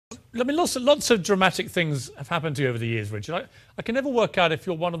I mean, lots of dramatic things have happened to you over the years, Richard. I can never work out if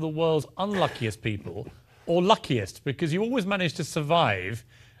you're one of the world's unluckiest people or luckiest, because you always manage to survive,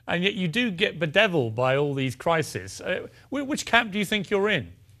 and yet you do get bedeviled by all these crises. Which camp do you think you're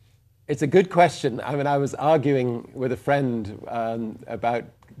in? It's a good question. I mean, I was arguing with a friend about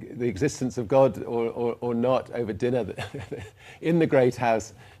the existence of God or not over dinner in the Great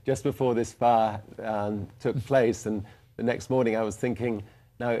House just before this fire took place. And the next morning I was thinking,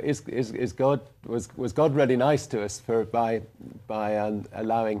 now, is God was God really nice to us by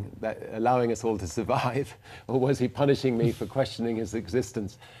allowing us all to survive, or was he punishing me for questioning his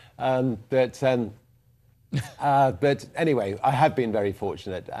existence? But anyway, I have been very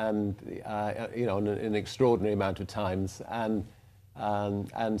fortunate, and you know, an extraordinary amount of times, and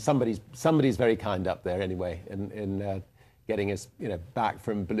somebody's very kind up there anyway in getting us, you know, back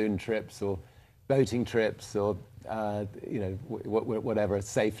from balloon trips or boating trips or you know, whatever,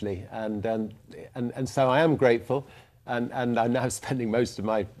 safely, and so I am grateful, and I'm now spending most of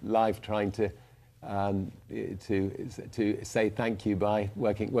my life trying to say thank you by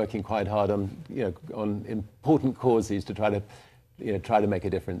working quite hard on, you know, on important causes to try to make a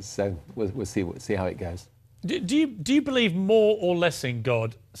difference. So we'll see how it goes. Do you believe more or less in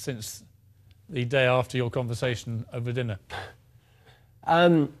God since the day after your conversation over dinner?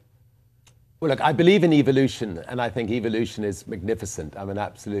 Well, look, I believe in evolution, and I think evolution is magnificent. I mean,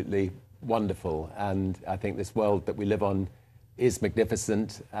 absolutely wonderful, and I think this world that we live on is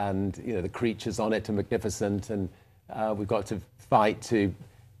magnificent, and, you know, the creatures on it are magnificent, and we've got to fight to,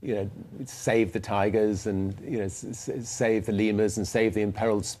 you know, save the tigers, and, you know, save the lemurs, and save the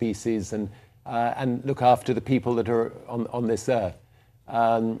imperiled species, and look after the people that are on this earth.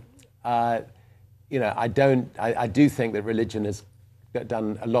 You know, I do think that religion has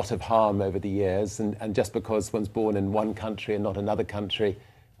done a lot of harm over the years, and just because one's born in one country and not another country,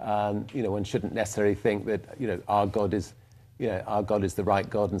 you know, one shouldn't necessarily think that, you know, our God is the right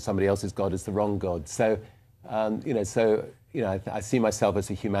God and somebody else's God is the wrong God. So, you know, I see myself as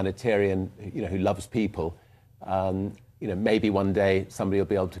a humanitarian, you know, who loves people. You know, maybe one day somebody will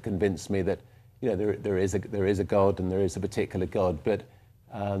be able to convince me that, you know, there is a God and there is a particular God. But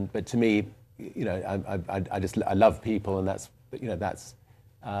to me, you know, I love people, and that's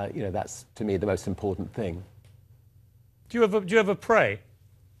to me the most important thing. Do you ever pray?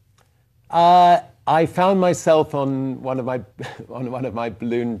 I found myself on one of my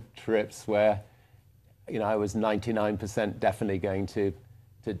balloon trips where, you know, I was 99% definitely going to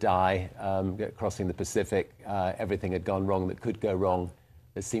die, crossing the Pacific. Everything had gone wrong that could go wrong.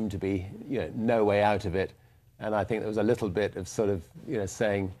 There seemed to be, you know, no way out of it, and I think there was a little bit of sort of, you know,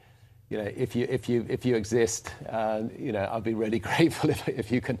 saying, you know, if you exist, you know, I'll be really grateful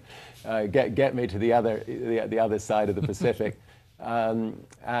if you can get me to the other side of the Pacific.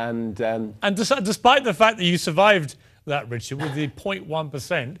 And despite the fact that you survived that, Richard, with the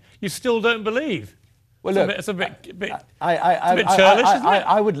 0.1%, you still don't believe. Well, look, it's a bit churlish, isn't it?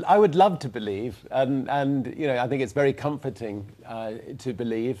 I would love to believe, and you know, I think it's very comforting to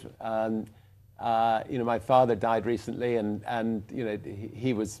believe. You know, my father died recently, and you know,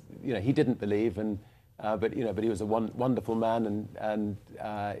 he was, you know, he didn't believe, and but you know, but he was a wonderful man, and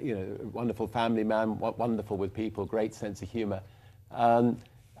you know, wonderful family man, wonderful with people, great sense of humour.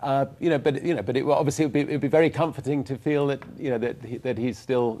 You know, but it obviously it'd be very comforting to feel that, you know, that he's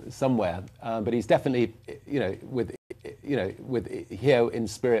still somewhere, but he's definitely, you know, with here in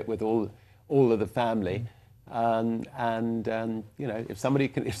spirit with all of the family. You know, if somebody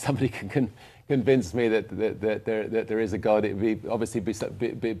can convince me that there is a God, it would obviously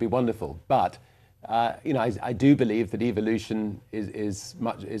be wonderful. But you know, I do believe that evolution is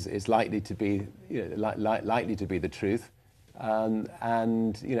likely to be, you know, likely to be the truth.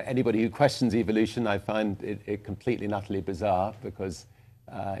 And you know, anybody who questions evolution, I find it completely and utterly bizarre, because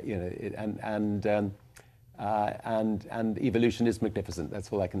you know, and evolution is magnificent. That's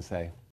all I can say.